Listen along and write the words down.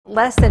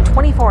Less than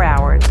 24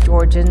 hours,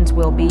 Georgians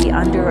will be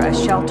under a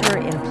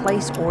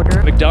shelter-in-place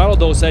order.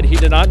 McDonald, though, said he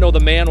did not know the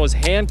man was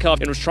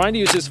handcuffed and was trying to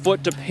use his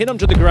foot to pin him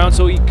to the ground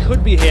so he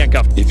could be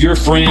handcuffed. If your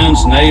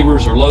friends,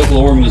 neighbors, or local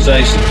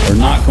organizations are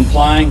not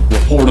complying,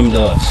 report them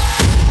to us.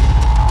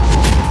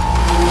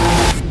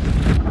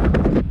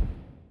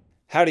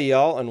 Howdy,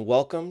 y'all, and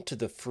welcome to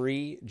the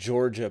Free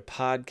Georgia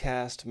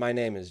podcast. My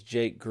name is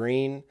Jake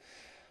Green.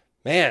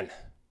 Man,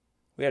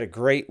 we had a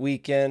great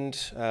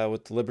weekend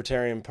with the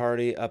Libertarian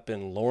Party up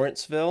in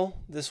Lawrenceville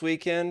this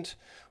weekend.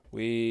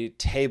 We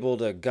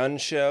tabled a gun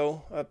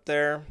show up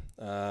there.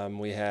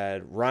 We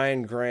had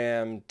Ryan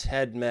Graham,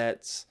 Ted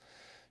Metz,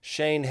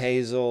 Shane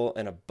Hazel,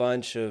 and a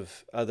bunch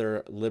of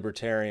other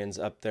libertarians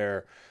up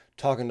there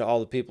talking to all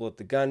the people at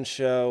the gun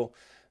show,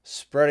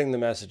 spreading the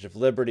message of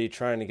liberty,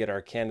 trying to get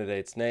our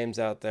candidates' names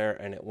out there,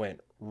 and it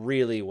went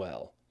really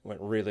well.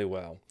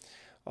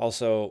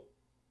 Also,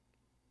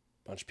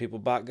 a bunch of people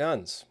bought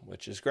guns,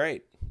 which is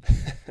great.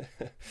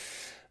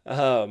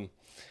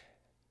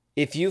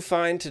 If you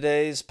find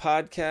today's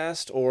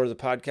podcast or the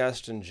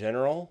podcast in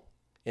general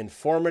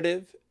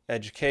informative,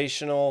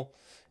 educational,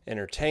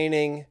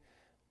 entertaining,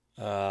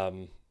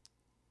 if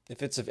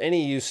it's of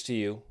any use to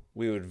you,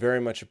 we would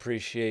very much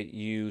appreciate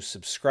you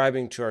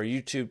subscribing to our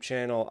YouTube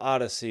channel,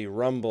 Odyssey,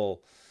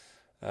 Rumble,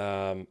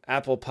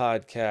 Apple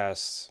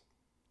Podcasts,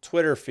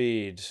 Twitter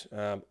feed,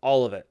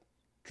 all of it.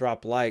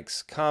 Drop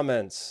likes,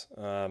 comments,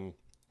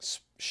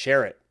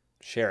 share it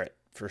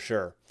for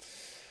sure.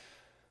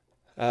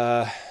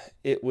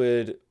 It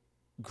would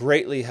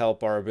greatly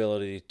help our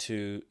ability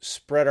to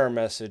spread our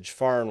message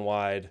far and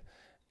wide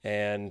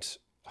and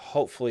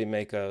hopefully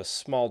make a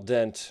small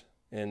dent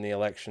in the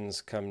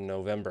elections come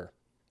November.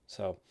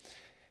 So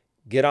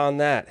get on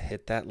that,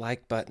 hit that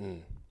like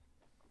button,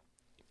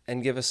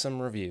 and give us some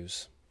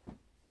reviews.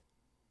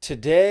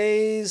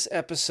 Today's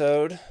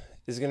episode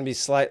is going to be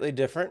slightly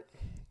different.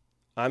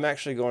 I'm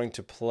actually going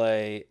to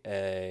play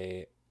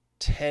a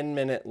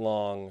 10-minute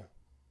long,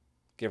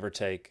 give or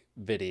take,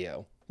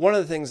 video. One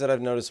of the things that I've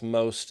noticed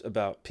most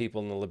about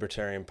people in the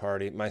Libertarian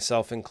Party,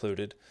 myself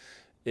included,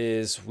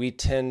 is we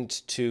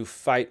tend to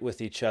fight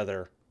with each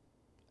other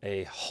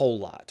a whole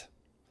lot.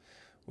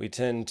 We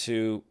tend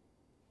to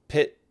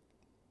pit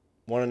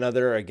one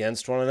another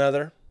against one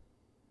another.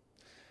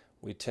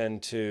 We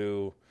tend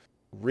to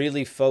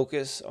really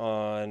focus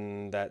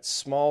on that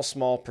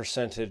small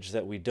percentage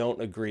that we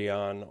don't agree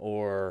on,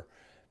 or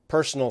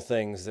personal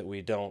things that we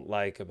don't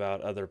like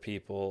about other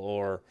people,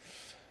 or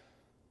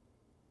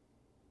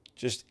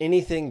just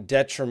anything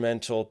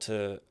detrimental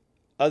to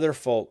other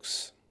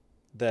folks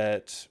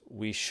that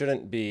we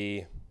shouldn't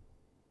be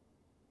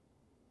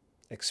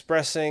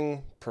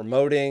expressing,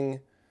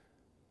 promoting,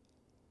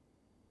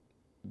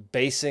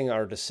 basing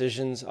our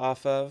decisions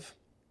off of.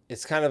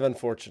 It's kind of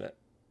unfortunate.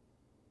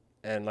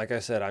 And like I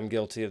said, I'm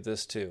guilty of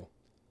this too.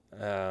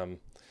 And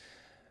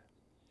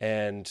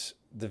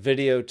the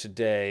video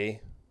today,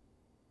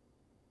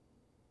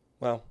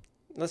 well,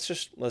 let's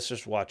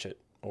just watch it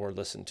or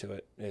listen to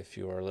it if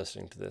you are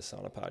listening to this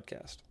on a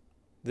podcast.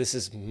 This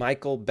is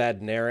Michael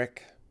Badnarik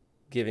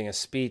giving a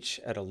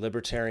speech at a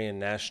Libertarian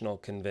National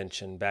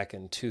Convention back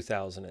in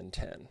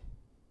 2010.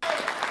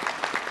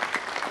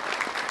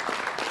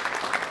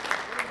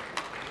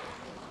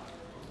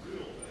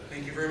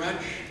 Thank you very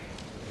much.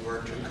 You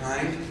are too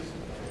kind.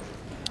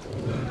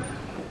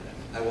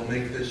 I will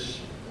make this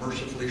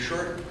mercifully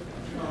short.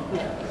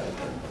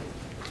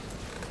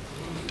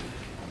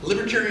 The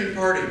Libertarian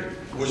Party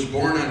was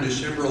born on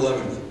December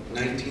 11th,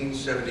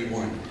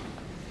 1971.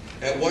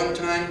 At one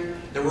time,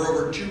 there were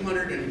over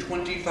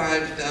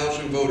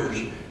 225,000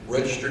 voters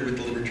registered with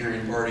the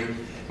Libertarian Party,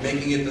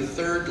 making it the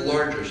third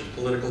largest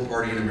political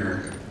party in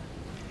America.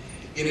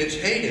 In its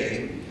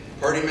heyday,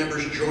 party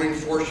members joined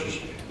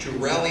forces to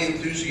rally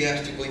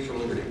enthusiastically for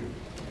liberty.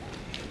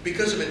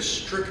 Because of its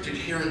strict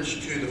adherence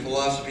to the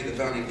philosophy of the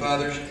Founding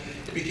Fathers,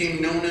 it became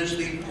known as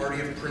the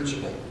Party of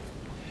Principle.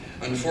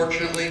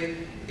 Unfortunately,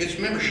 its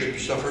membership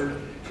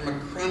suffered from a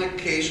chronic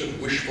case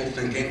of wishful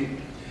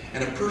thinking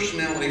and a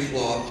personality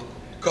flaw,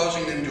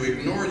 causing them to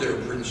ignore their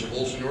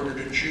principles in order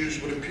to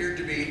choose what appeared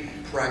to be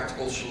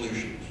practical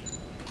solutions.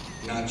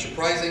 Not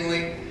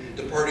surprisingly,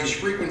 the party's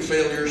frequent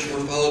failures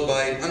were followed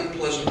by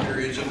unpleasant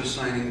periods of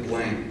assigning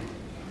blame.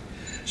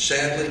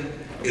 Sadly,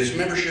 its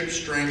membership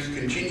strength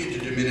continued to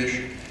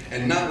diminish,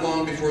 and not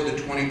long before the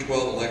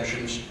 2012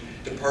 elections,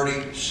 the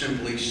party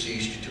simply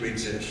ceased to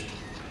exist.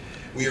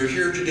 We are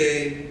here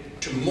today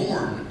to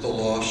mourn the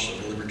loss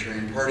of the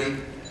Libertarian Party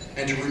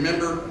and to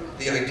remember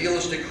the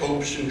idealistic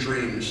hopes and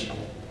dreams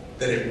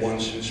that it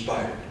once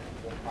inspired.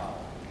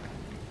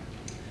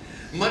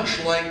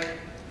 Much like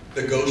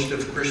the ghost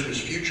of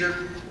Christmas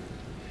future,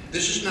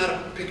 this is not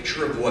a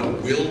picture of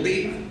what will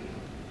be,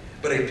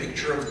 but a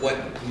picture of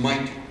what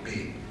might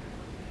be.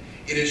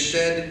 It is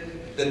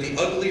said that the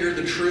uglier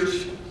the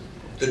truth,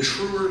 the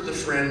truer the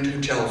friend who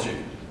tells you.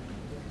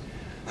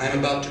 I am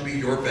about to be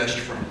your best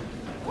friend.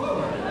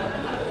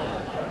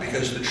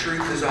 Because the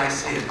truth as I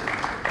see it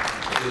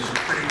is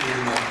pretty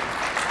damn ugly.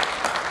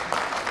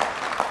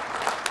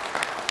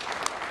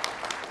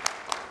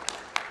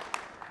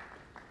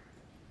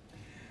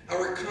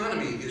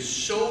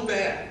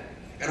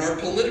 and our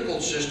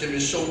political system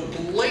is so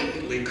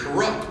blatantly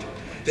corrupt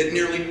that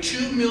nearly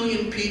 2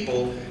 million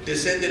people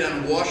descended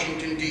on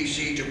Washington,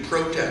 D.C. to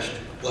protest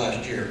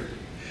last year.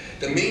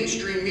 The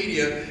mainstream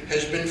media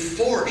has been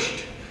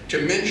forced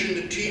to mention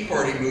the Tea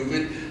Party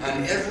movement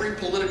on every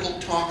political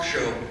talk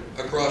show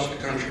across the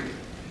country.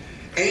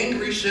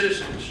 Angry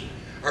citizens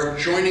are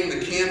joining the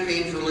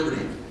Campaign for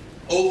Liberty,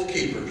 Oath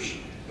Keepers,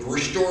 the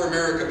Restore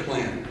America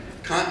Plan,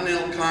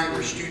 Continental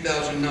Congress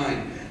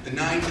 2009, the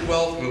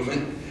 9/12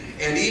 movement,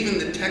 and even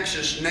the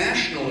Texas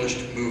Nationalist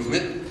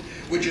movement,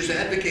 which is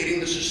advocating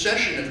the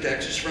secession of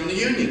Texas from the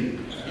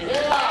Union.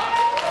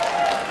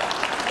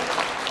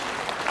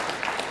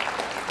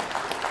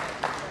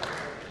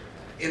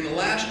 In the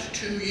last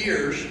 2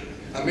 years,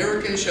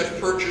 Americans have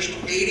purchased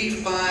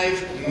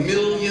 85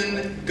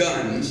 million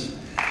guns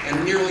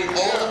and nearly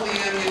all of the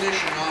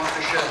ammunition off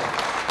the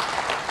shelf.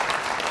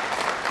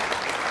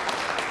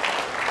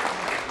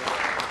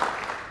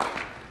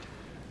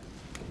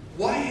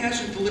 Why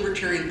hasn't the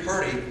Libertarian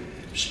Party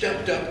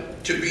stepped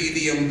up to be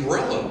the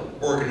umbrella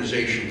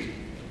organization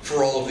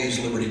for all of these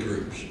liberty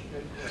groups?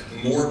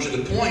 More to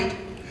the point,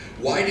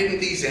 why didn't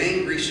these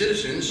angry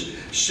citizens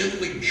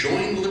simply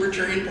join the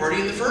Libertarian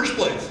Party in the first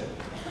place?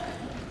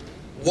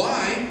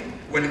 Why,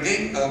 when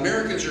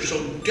Americans are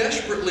so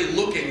desperately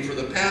looking for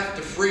the path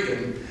to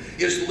freedom,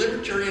 is the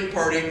Libertarian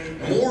Party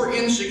more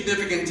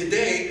insignificant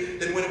today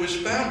than when it was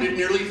founded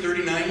nearly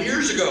 39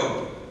 years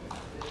ago?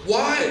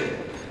 Why?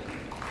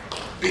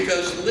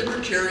 Because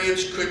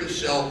libertarians couldn't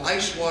sell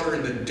ice water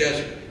in the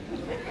desert.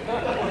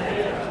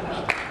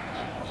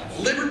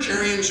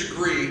 Libertarians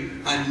agree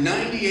on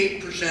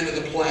 98% of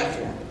the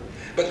platform,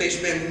 but they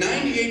spend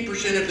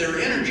 98% of their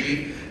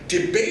energy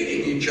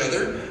debating each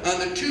other on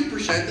the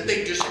 2% that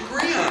they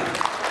disagree on.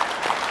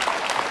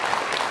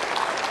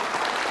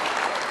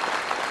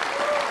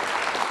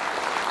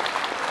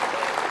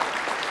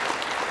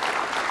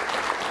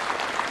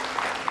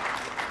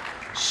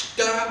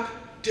 Stop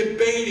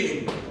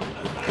debating.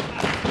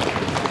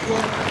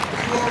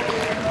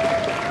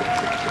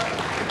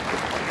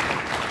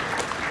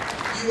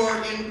 You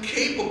are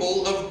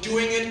incapable of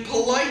doing it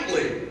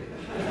politely.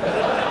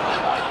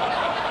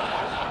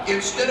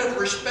 Instead of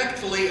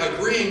respectfully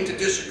agreeing to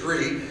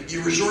disagree,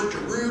 you resort to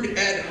rude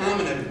ad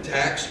hominem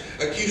attacks,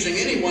 accusing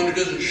anyone who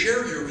doesn't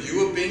share your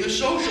view of being a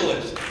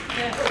socialist.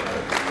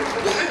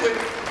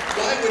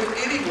 Why would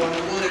anyone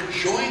want to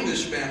join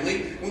this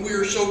family when we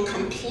are so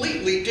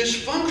completely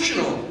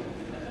dysfunctional?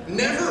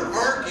 Never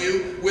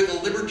argue with a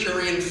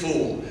libertarian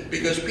fool,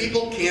 because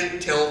people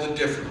can't tell the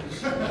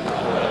difference.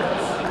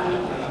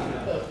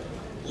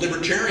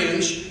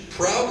 Libertarians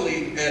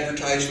proudly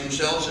advertise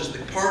themselves as the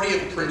party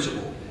of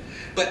principle,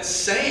 but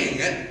saying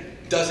it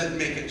doesn't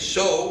make it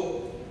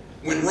so.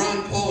 When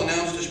Ron Paul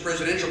announced his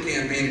presidential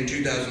campaign in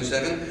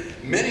 2007,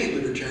 many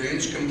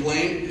libertarians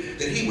complained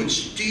that he would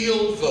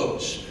steal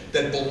votes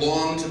that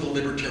belonged to the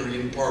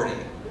Libertarian Party.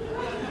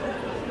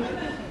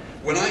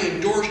 When I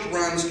endorsed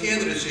Ron's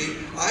candidacy,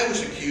 I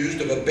was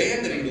accused of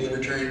abandoning the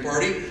Libertarian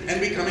Party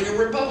and becoming a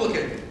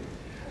Republican.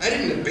 I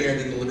didn't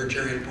abandon the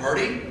Libertarian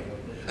Party.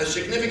 A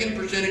significant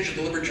percentage of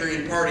the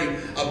Libertarian Party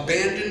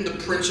abandoned the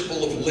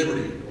principle of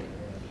liberty.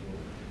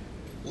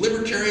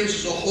 Libertarians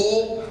as a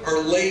whole are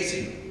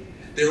lazy.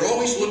 They're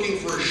always looking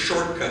for a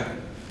shortcut.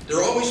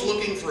 They're always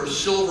looking for a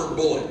silver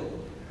bullet.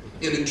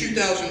 In the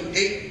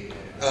 2008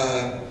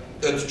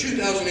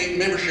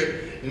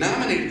 membership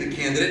nominated the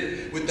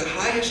candidate with the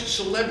highest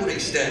celebrity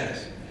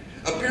status,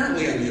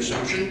 apparently on the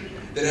assumption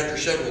that after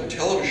several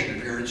television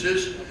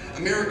appearances,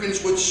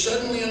 Americans would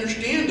suddenly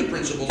understand the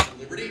principles of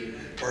liberty,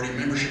 party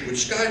membership would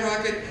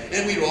skyrocket,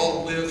 and we'd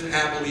all live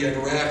happily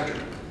ever after.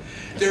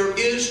 There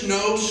is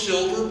no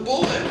silver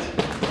bullet.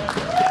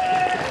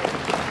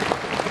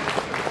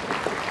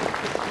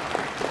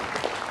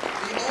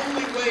 The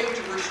only way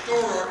to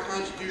restore our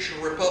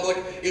constitutional republic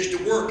is to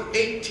work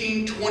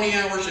 18, 20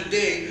 hours a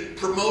day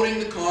promoting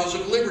the cause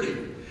of liberty.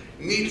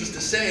 Needless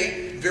to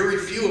say, very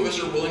few of us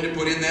are willing to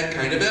put in that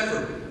kind of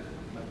effort.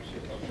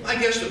 I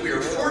guess that we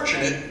are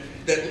fortunate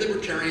that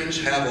libertarians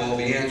have all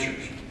the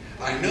answers.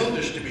 I know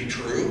this to be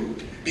true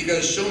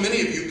because so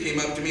many of you came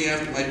up to me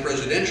after my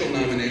presidential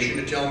nomination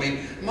to tell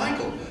me,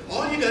 Michael,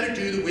 all you got to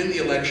do to win the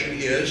election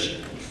is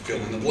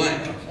fill in the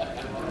blank.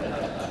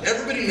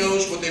 Everybody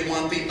knows what they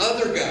want the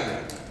other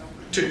guy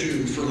to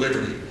do for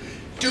liberty.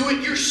 Do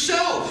it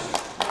yourself.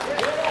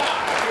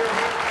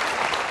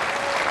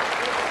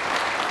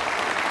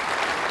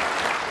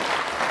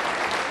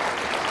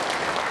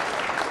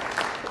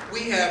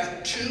 We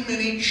have too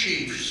many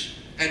chiefs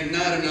and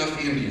not enough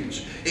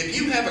Indians. If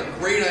you have a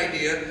great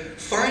idea,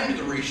 find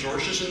the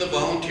resources and the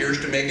volunteers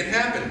to make it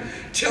happen.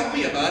 Tell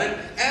me about it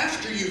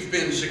after you've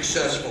been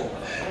successful.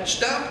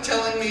 Stop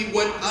telling me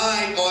what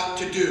I ought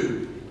to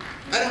do.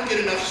 I don't get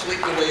enough sleep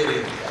the way it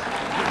is.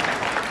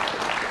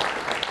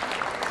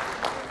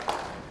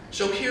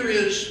 So here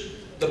is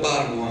the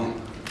bottom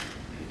line.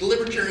 The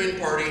Libertarian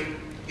Party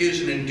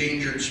is an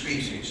endangered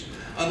species.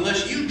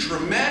 Unless you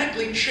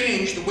dramatically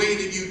change the way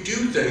that you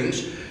do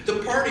things,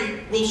 the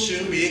party will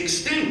soon be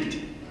extinct.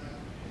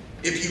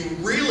 If you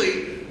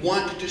really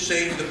want to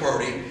save the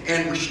party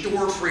and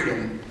restore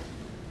freedom,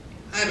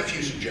 I have a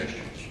few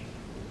suggestions.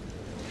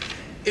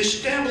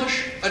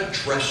 Establish a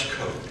dress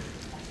code.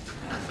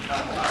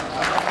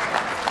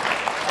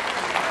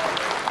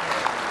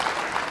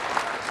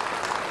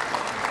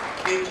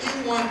 If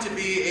you want to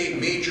be a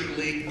major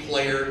league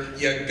player,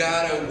 you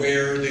gotta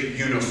wear the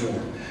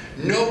uniform.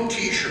 No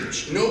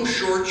t-shirts, no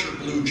shorts or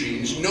blue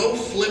jeans, no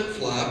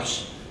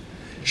flip-flops,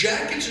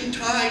 jackets and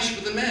ties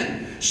for the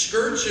men,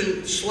 skirts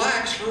and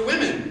slacks for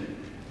women.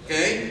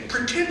 Okay?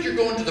 Pretend you're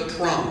going to the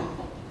prom.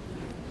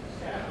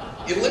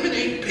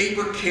 Eliminate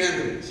paper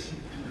candidates.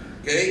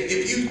 Okay?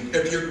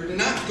 If you're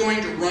not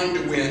going to run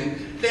to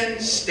win, then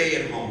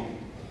stay at home.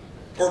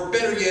 Or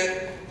better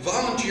yet,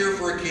 volunteer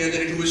for a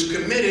candidate who is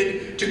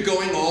committed to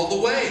going all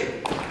the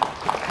way.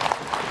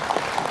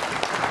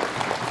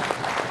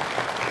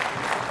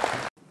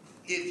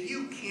 If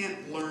you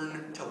can't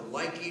learn to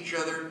like each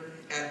other,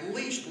 at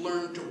least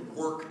learn to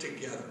work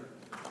together.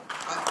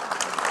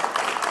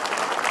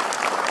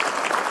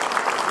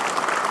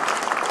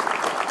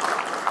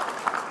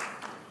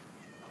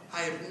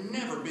 I have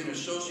never been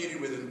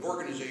associated with an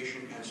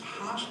organization as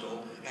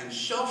hostile and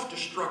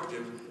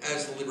self-destructive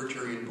as the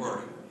Libertarian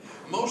Party.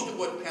 Most of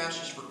what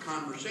passes for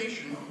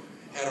conversation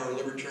at our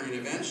libertarian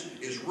events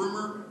is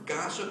rumor,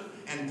 gossip,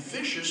 and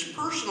vicious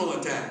personal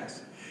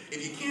attacks.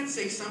 If you can't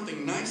say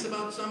something nice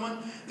about someone,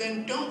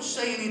 then don't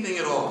say anything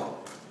at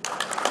all.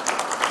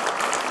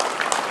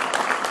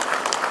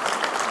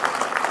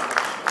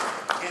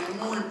 And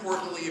more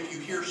importantly, if you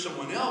hear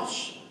someone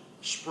else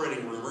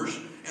spreading rumors,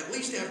 at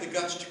least have the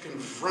guts to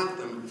confront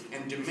them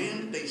and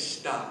demand they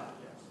stop.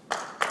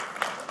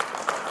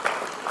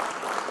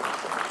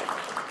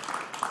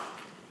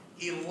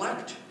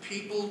 Elect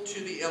people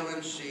to the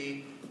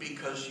LNC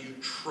because you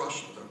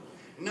trust them,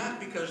 not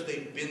because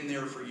they've been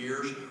there for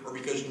years or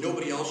because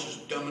nobody else is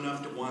dumb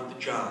enough to want the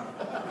job.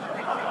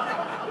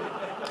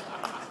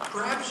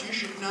 Perhaps you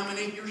should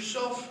nominate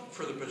yourself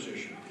for the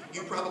position.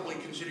 You probably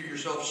consider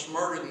yourself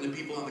smarter than the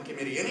people on the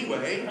committee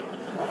anyway.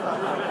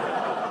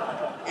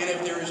 And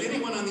if there is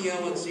anyone on the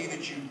LNC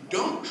that you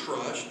don't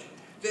trust,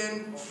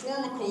 then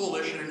form a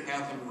coalition and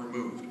have them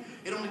removed.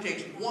 It only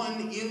takes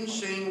one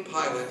insane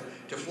pilot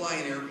to fly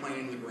an airplane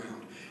into the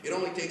ground. It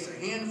only takes a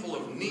handful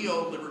of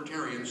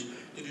neo-libertarians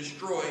to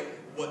destroy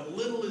what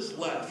little is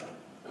left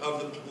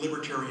of the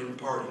Libertarian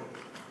Party.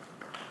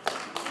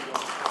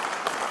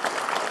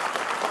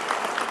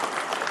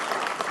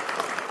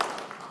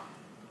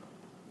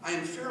 I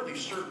am fairly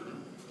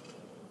certain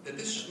that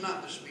this is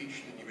not the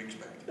speech that you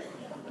expected.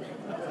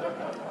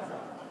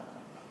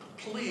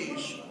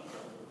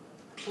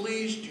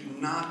 Please do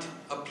not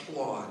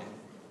applaud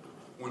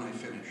when I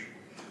finish.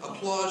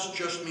 Applause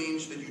just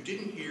means that you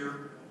didn't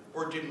hear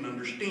or didn't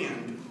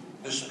understand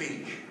the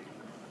speech.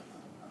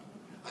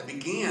 I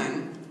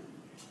began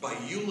by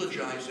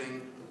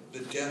eulogizing the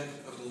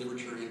death of the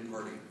Libertarian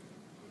Party.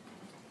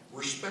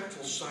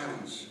 Respectful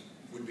silence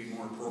would be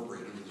more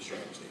appropriate under the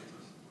circumstances.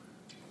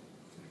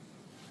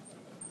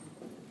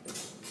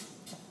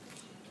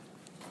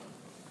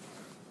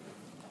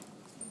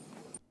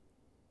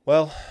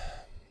 Well,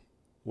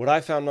 what I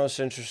found most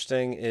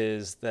interesting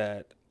is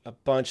that a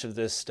bunch of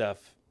this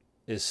stuff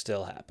is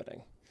still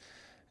happening.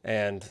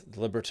 And the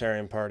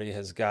Libertarian Party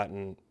has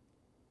gotten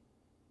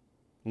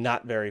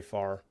not very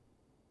far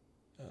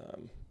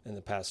in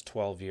the past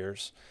 12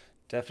 years.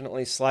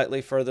 Definitely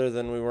slightly further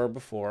than we were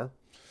before.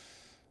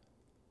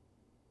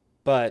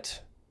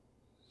 But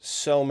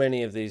so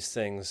many of these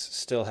things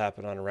still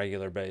happen on a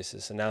regular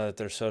basis. And now that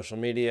there's social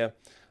media,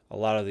 a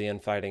lot of the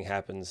infighting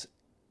happens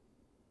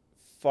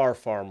far,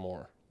 far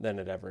more than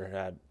it ever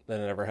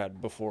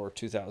had before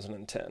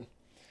 2010.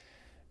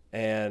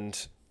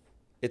 And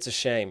it's a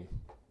shame.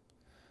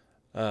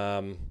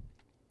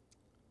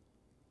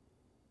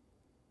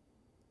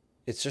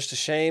 It's just a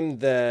shame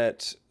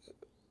that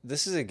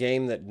this is a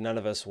game that none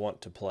of us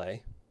want to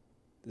play.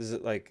 This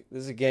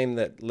is a game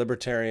that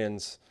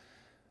libertarians,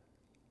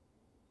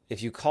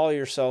 if you call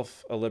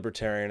yourself a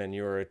libertarian and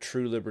you're a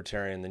true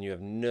libertarian, then you have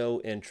no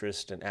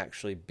interest in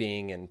actually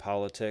being in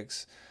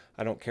politics.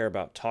 I don't care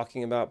about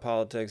talking about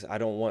politics. I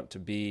don't want to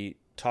be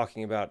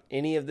talking about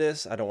any of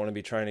this. I don't want to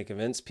be trying to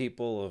convince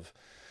people of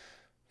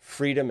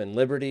freedom and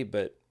liberty.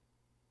 But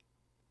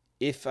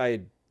if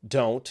I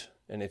don't,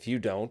 and if you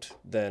don't,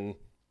 then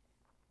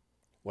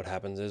what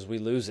happens is we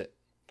lose it.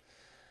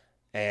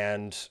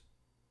 And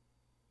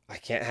I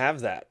can't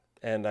have that.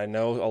 And I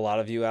know a lot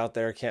of you out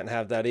there can't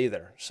have that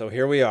either. So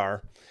here we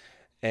are.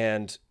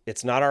 And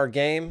it's not our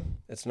game.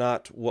 It's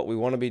not what we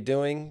want to be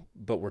doing,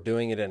 but we're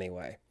doing it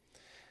anyway.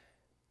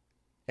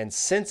 And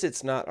since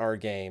it's not our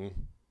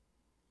game,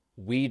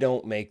 we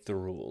don't make the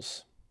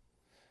rules.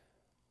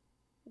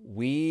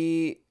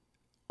 We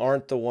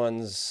aren't the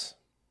ones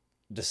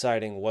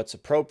deciding what's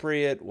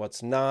appropriate,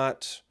 what's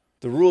not.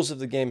 The rules of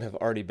the game have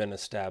already been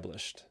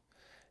established.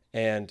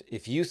 And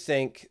if you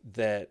think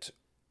that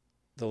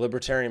the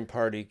Libertarian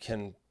Party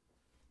can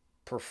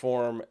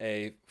perform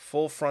a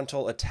full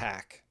frontal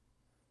attack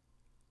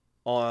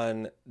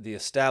on the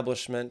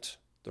establishment,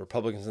 the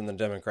Republicans and the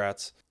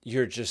Democrats,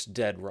 you're just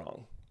dead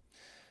wrong.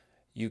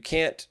 You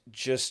can't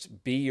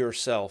just be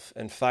yourself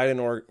and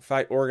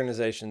fight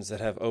organizations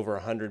that have over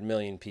 100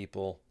 million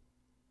people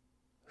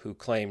who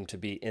claim to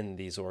be in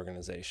these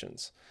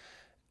organizations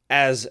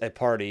as a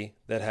party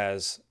that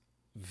has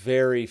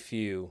very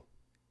few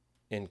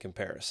in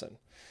comparison.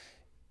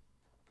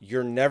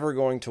 You're never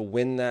going to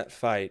win that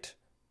fight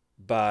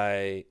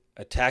by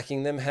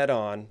attacking them head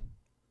on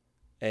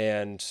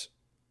and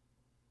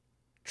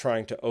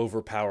trying to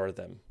overpower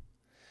them.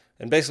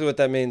 And basically what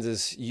that means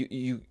is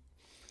you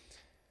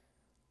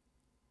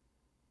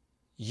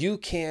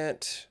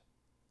can't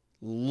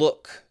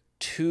look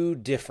too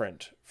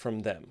different from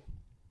them,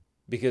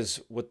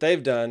 because what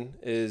they've done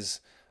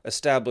is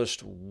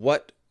established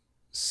what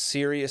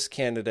serious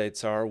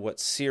candidates are, what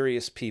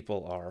serious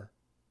people are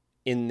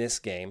in this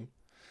game,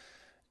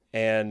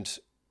 and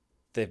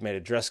they've made a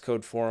dress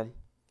code for them.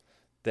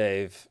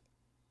 They've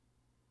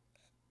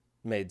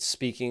made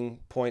speaking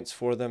points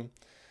for them.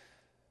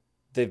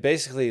 They've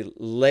basically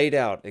laid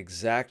out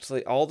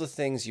exactly all the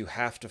things you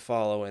have to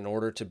follow in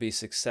order to be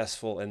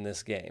successful in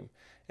this game.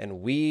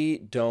 And we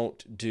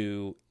don't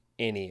do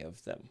any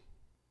of them.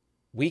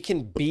 We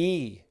can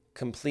be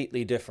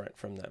completely different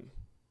from them,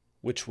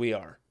 which we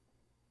are.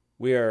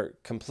 We are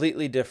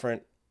completely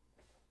different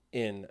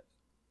in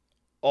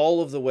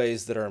all of the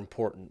ways that are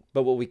important.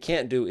 But what we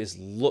can't do is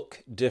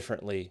look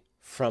differently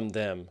from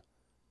them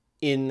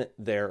in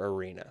their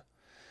arena.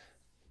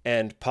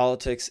 And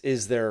politics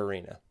is their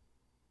arena.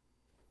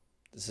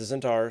 This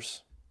isn't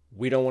ours.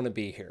 We don't want to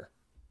be here.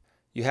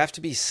 You have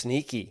to be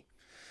sneaky.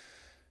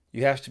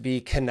 You have to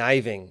be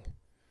conniving.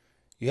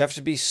 You have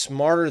to be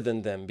smarter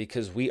than them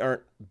because we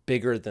aren't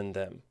bigger than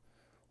them.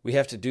 We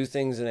have to do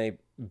things in a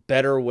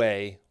better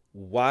way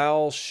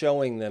while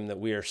showing them that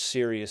we are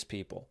serious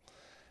people.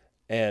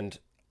 And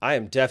I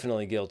am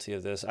definitely guilty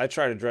of this. I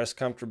try to dress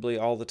comfortably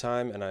all the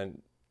time,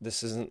 and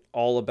this isn't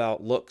all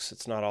about looks.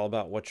 It's not all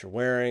about what you're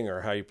wearing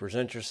or how you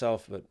present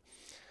yourself, but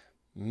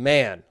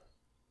man,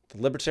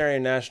 the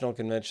Libertarian National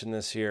Convention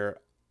this year,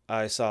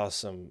 I saw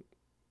some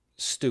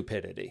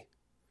stupidity.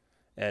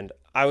 And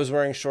I was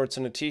wearing shorts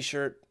and a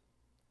t-shirt.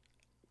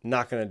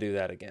 Not going to do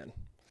that again.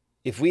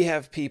 If we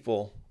have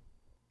people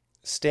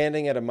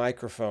standing at a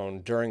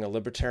microphone during a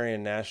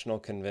Libertarian National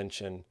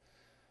Convention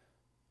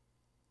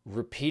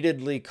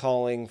repeatedly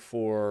calling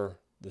for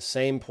the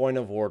same point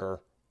of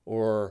order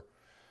or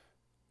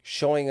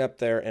showing up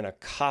there in a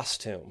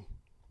costume,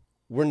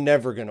 we're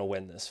never going to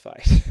win this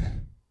fight.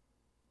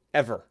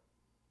 Ever.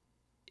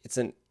 It's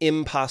an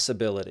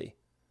impossibility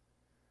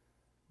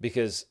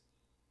because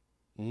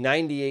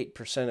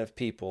 98% of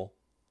people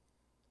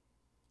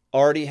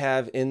already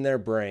have in their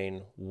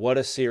brain what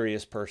a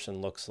serious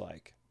person looks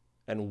like,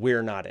 and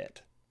we're not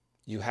it.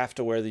 You have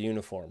to wear the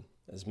uniform,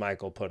 as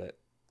Michael put it.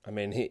 I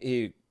mean,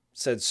 he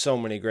said so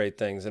many great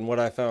things, and one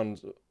of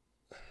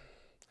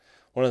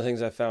the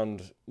things I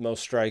found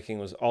most striking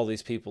was all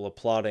these people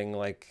applauding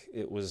like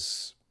it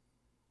was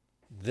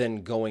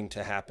then going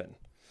to happen.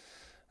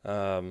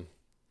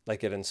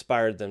 Like it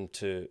inspired them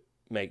to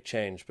make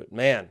change. But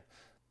man,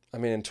 I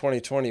mean, in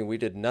 2020, we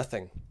did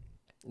nothing.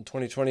 In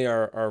 2020,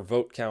 our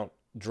vote count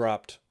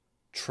dropped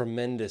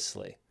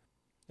tremendously.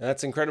 And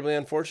that's incredibly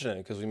unfortunate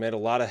because we made a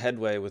lot of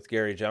headway with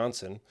Gary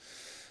Johnson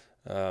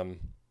and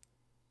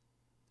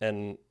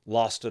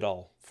lost it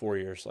all 4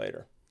 years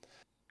later.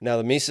 Now,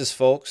 the Mises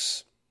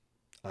folks,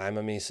 I'm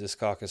a Mises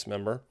caucus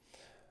member,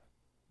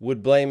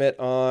 would blame it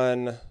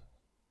on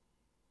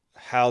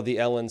how the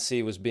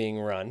LNC was being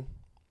run.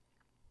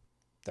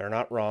 They're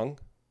not wrong.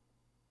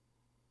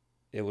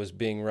 It was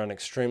being run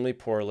extremely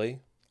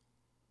poorly.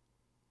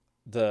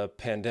 The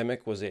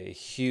pandemic, the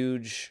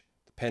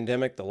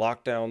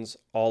lockdowns,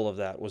 all of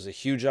that was a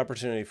huge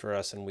opportunity for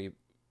us. And the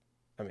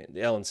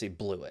LNC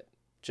blew it,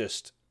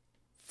 just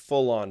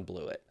full on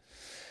blew it.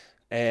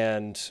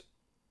 And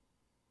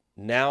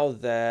now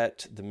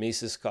that the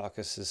Mises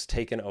Caucus has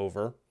taken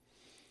over,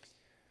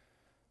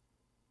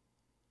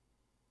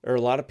 there are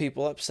a lot of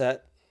people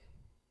upset,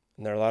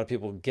 and there are a lot of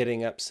people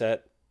getting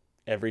upset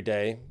every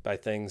day by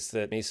things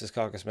that Mises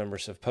Caucus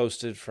members have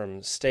posted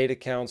from state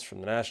accounts, from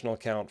the national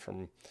account,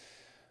 from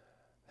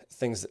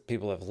things that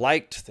people have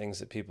liked, things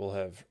that people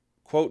have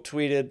quote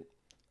tweeted,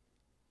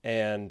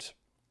 and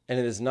it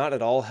is not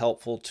at all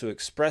helpful to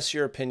express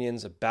your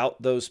opinions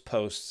about those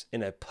posts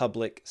in a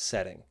public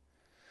setting.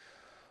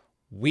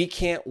 We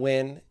can't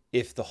win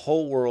if the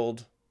whole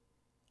world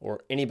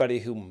or anybody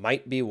who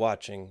might be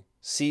watching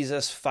sees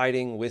us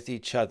fighting with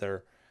each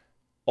other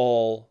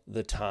all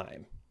the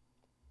time.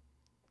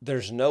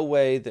 There's no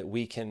way that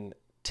we can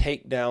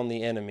take down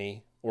the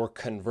enemy or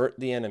convert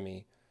the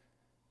enemy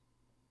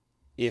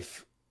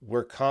if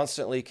we're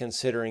constantly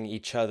considering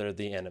each other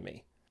the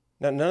enemy.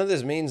 Now, none of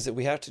this means that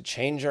we have to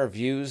change our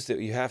views, that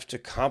you have to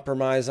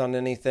compromise on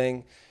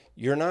anything.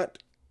 You're not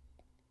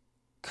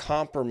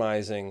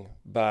compromising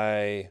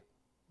by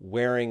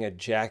wearing a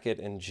jacket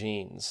and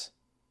jeans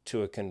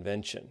to a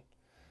convention.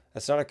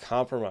 That's not a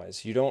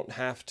compromise. You don't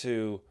have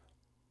to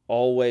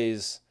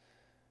always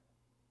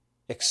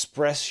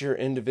express your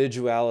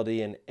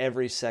individuality in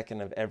every second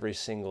of every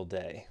single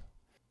day.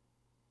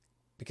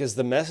 Because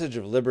the message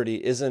of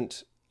liberty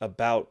isn't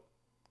about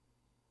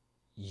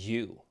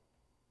you.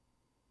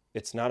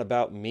 It's not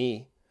about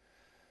me.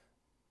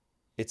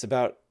 It's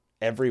about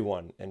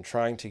everyone, and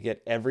trying to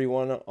get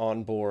everyone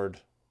on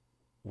board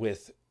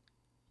with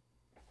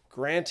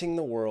granting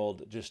the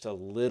world just a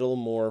little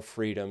more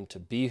freedom to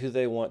be who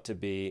they want to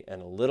be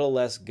and a little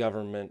less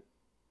government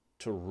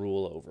to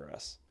rule over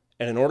us.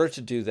 And in order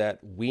to do that,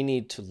 we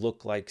need to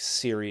look like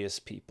serious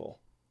people.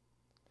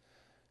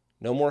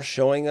 No more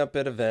showing up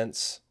at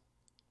events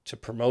to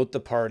promote the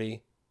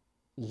party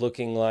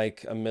looking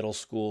like a middle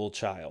school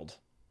child.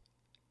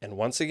 And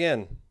once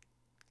again,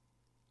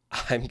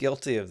 I'm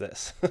guilty of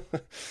this.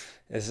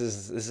 This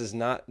is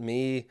not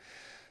me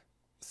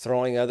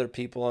throwing other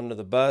people under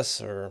the bus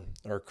or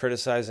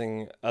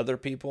criticizing other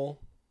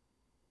people.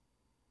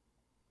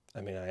 I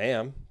mean, I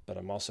am, but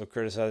I'm also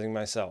criticizing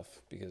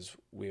myself because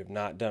we have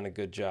not done a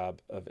good job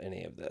of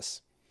any of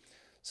this.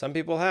 Some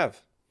people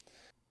have.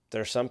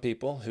 There are some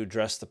people who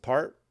dress the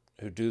part,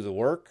 who do the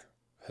work,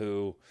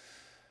 who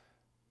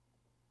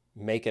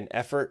make an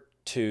effort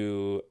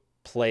to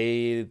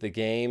play the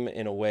game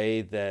in a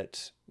way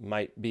that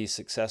might be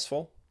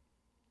successful.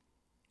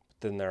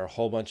 But then there are a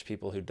whole bunch of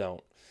people who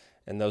don't.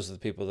 And those are the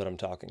people that I'm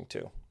talking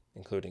to,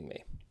 including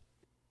me.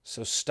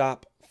 So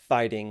stop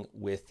fighting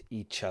with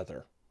each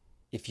other.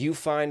 If you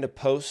find a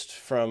post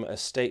from a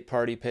state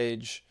party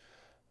page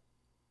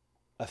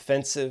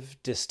offensive,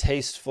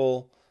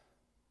 distasteful,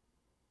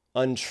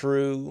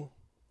 untrue,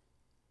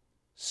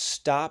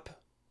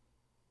 stop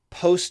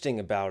posting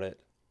about it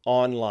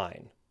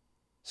online.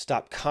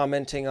 Stop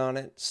commenting on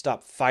it.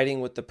 Stop fighting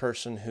with the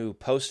person who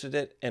posted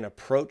it, and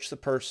approach the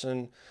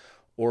person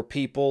or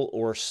people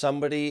or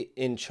somebody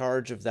in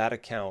charge of that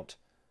account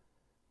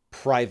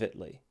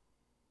privately.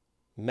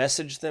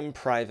 Message them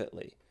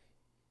privately.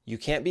 You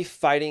can't be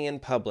fighting in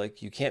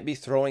public. You can't be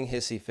throwing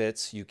hissy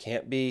fits. You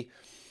can't be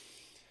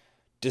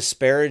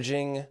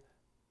disparaging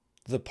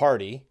the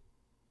party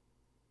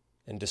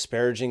and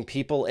disparaging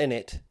people in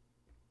it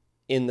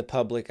in the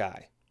public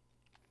eye.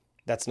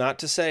 That's not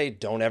to say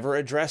don't ever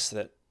address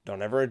it.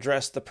 Don't ever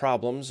address the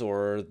problems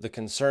or the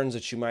concerns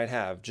that you might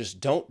have. Just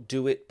don't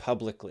do it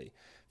publicly.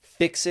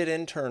 Fix it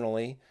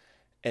internally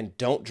and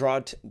don't draw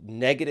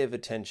negative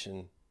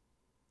attention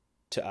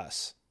to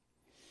us.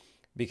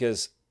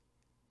 Because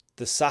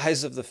the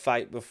size of the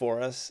fight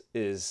before us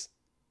is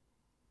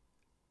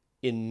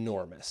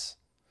enormous.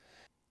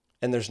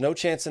 And there's no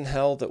chance in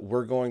hell that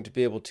we're going to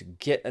be able to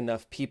get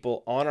enough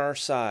people on our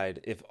side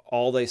if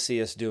all they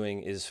see us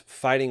doing is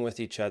fighting with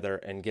each other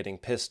and getting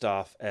pissed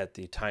off at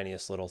the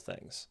tiniest little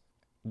things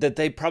that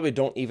they probably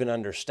don't even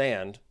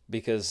understand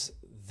because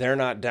they're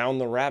not down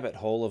the rabbit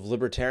hole of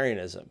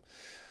libertarianism.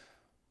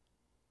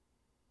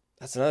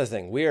 That's another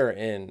thing.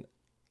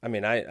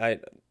 I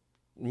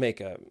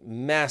make a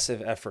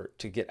massive effort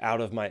to get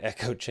out of my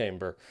echo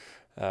chamber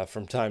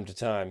from time to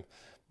time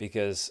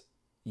because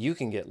you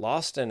can get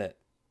lost in it.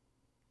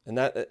 And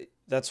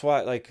that's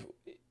why, like,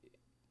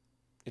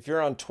 if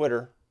you're on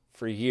Twitter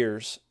for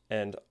years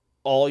and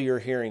all you're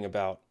hearing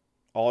about,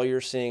 all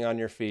you're seeing on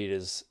your feed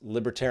is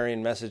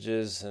libertarian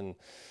messages and,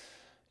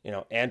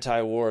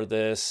 anti-war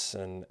this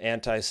and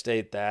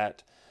anti-state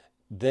that,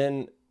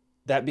 then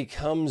that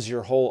becomes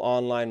your whole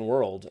online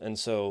world. And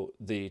so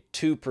the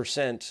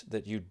 2%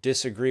 that you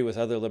disagree with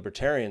other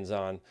libertarians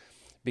on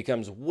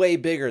becomes way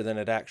bigger than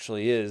it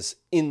actually is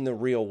in the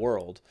real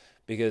world,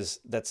 because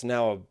that's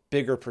now a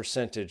bigger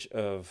percentage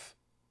of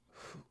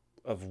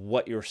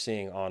what you're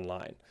seeing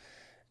online.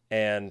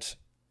 And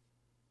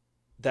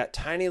that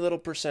tiny little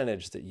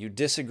percentage that you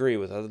disagree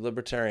with other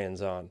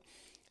libertarians on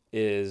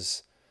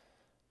is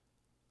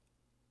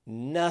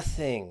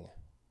nothing,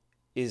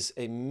 is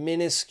a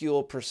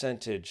minuscule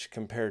percentage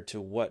compared to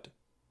what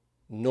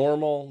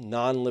normal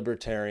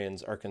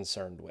non-libertarians are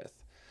concerned with.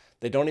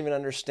 They don't even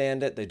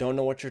understand it. They don't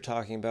know what you're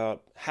talking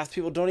about. Half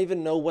people don't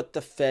even know what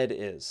the Fed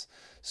is.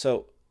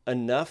 So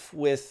enough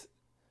with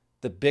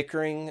the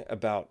bickering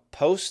about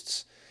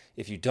posts.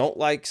 If you don't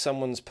like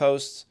someone's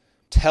posts,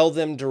 tell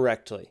them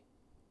directly.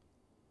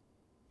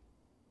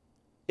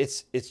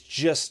 It's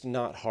just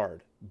not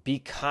hard. Be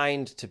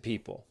kind to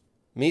people.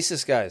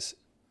 Mises guys,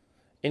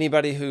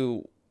 anybody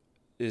who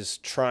is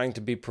trying to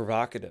be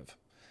provocative,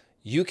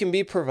 you can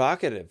be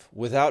provocative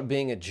without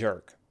being a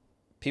jerk.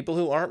 People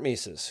who aren't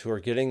Mises, who are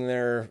getting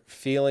their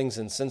feelings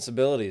and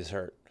sensibilities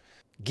hurt,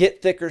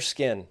 get thicker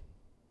skin.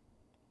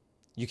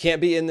 You can't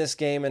be in this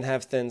game and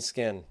have thin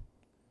skin.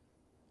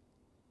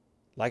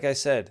 Like I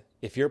said,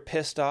 if you're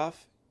pissed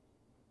off,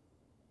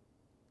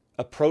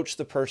 approach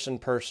the person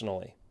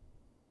personally.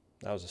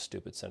 That was a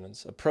stupid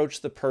sentence.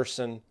 Approach the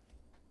person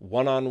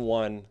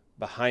one-on-one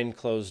behind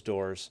closed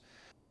doors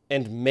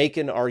and make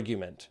an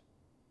argument.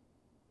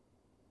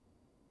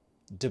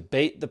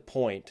 Debate the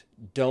point.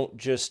 Don't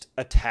just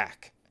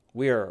attack.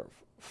 We are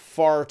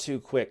far too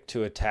quick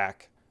to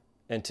attack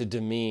and to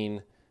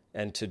demean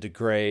and to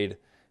degrade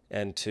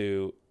and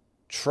to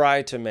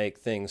try to make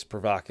things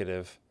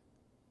provocative,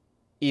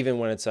 even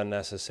when it's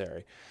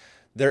unnecessary.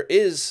 there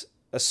is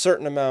a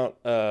certain amount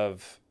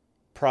of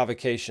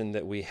provocation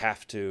that we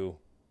have to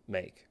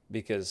make,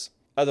 because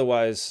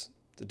otherwise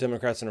the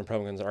Democrats and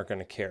Republicans aren't going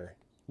to care.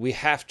 We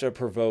have to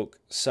provoke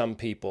some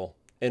people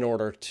in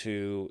order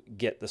to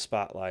get the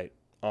spotlight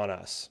on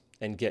us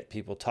and get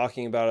people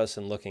talking about us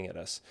and looking at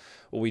us.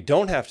 What we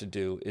don't have to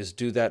do is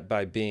do that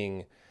by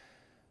being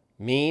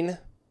mean.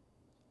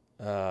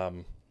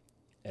 And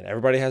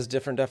everybody has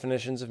different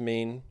definitions of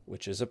mean,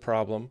 which is a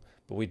problem.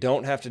 But we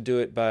don't have to do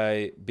it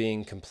by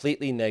being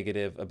completely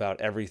negative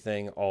about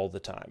everything all the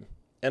time.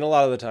 And a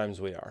lot of the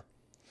times we are.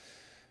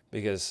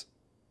 Because,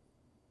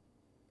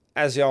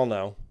 as y'all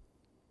know,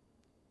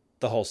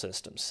 the whole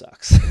system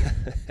sucks.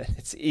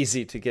 It's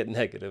easy to get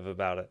negative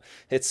about it.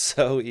 It's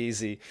so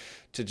easy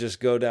to just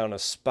go down a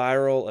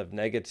spiral of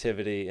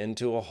negativity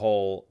into a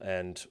hole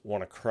and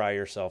want to cry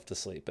yourself to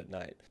sleep at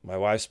night. My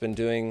wife's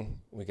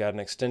we got an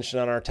extension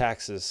on our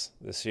taxes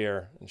this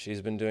year, and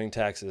she's been doing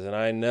taxes, and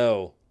I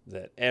know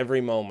that every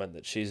moment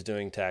that she's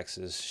doing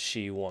taxes,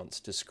 she wants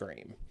to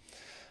scream.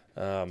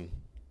 A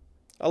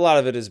lot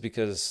of it is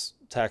because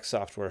tax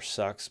software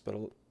sucks, but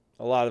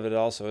a lot of it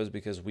also is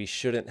because we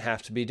shouldn't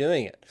have to be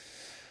doing it.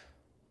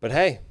 But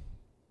hey,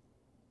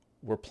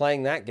 we're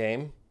playing that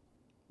game.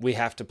 We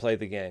have to play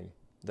the game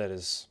that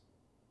is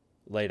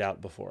laid out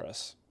before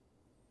us,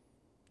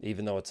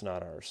 even though it's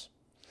not ours.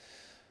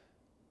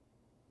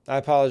 I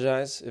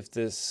apologize if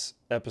this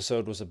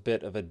episode was a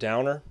bit of a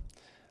downer,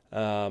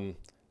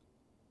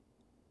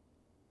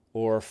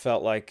 or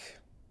felt like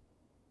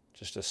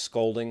just a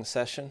scolding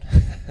session.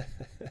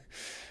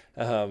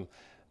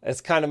 It's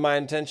kind of my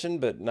intention,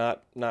 but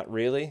not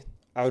really.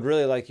 I would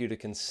really like you to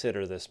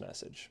consider this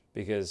message,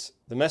 because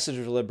the message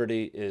of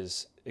liberty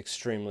is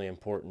extremely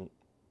important,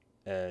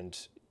 and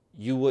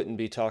you wouldn't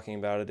be talking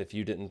about it if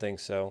you didn't think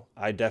so.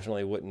 I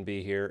definitely wouldn't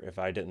be here if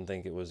I didn't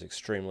think it was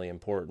extremely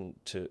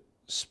important to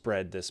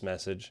spread this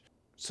message.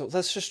 So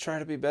let's just try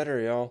to be better,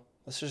 y'all.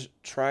 Let's just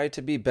try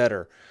to be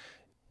better.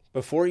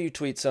 Before you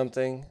tweet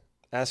something,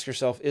 ask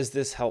yourself, is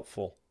this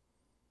helpful?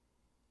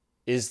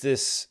 Is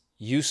this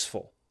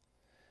useful?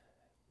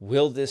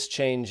 Will this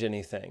change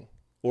anything?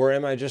 Or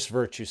am I just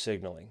virtue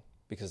signaling?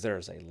 Because there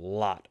is a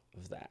lot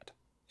of that.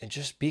 And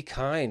just be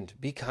kind.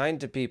 Be kind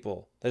to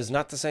people. That is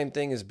not the same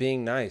thing as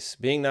being nice.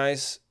 Being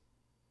nice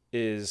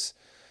is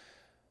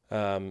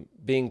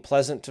being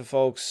pleasant to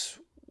folks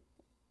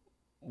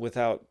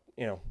without,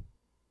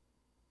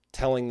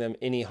 telling them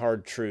any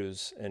hard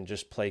truths and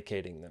just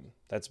placating them.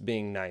 That's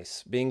being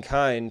nice. Being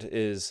kind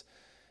is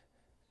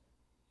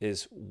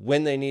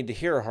when they need to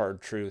hear a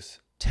hard truth,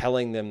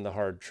 telling them the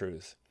hard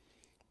truth.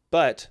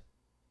 But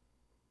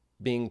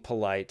being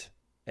polite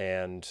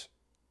and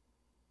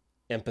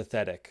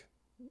empathetic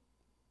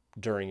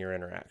during your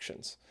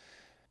interactions.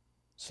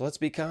 So let's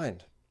be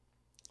kind.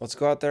 Let's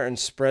go out there and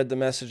spread the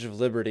message of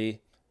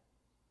liberty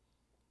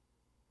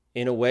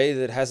in a way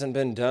that hasn't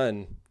been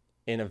done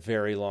in a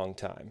very long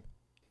time.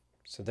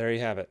 So there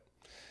you have it.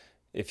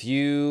 If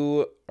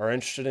you are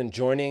interested in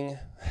joining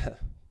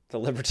the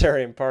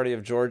Libertarian Party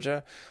of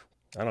Georgia,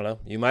 I don't know,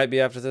 you might be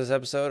after this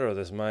episode, or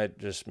this might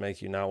just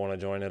make you not want to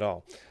join at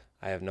all.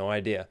 I have no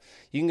idea.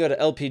 You can go to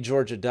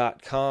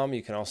lpgeorgia.com.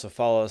 You can also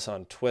follow us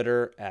on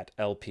Twitter at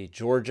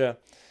lpgeorgia.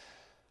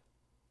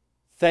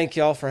 Thank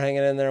y'all for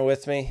hanging in there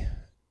with me,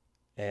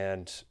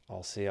 and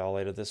I'll see y'all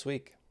later this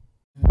week.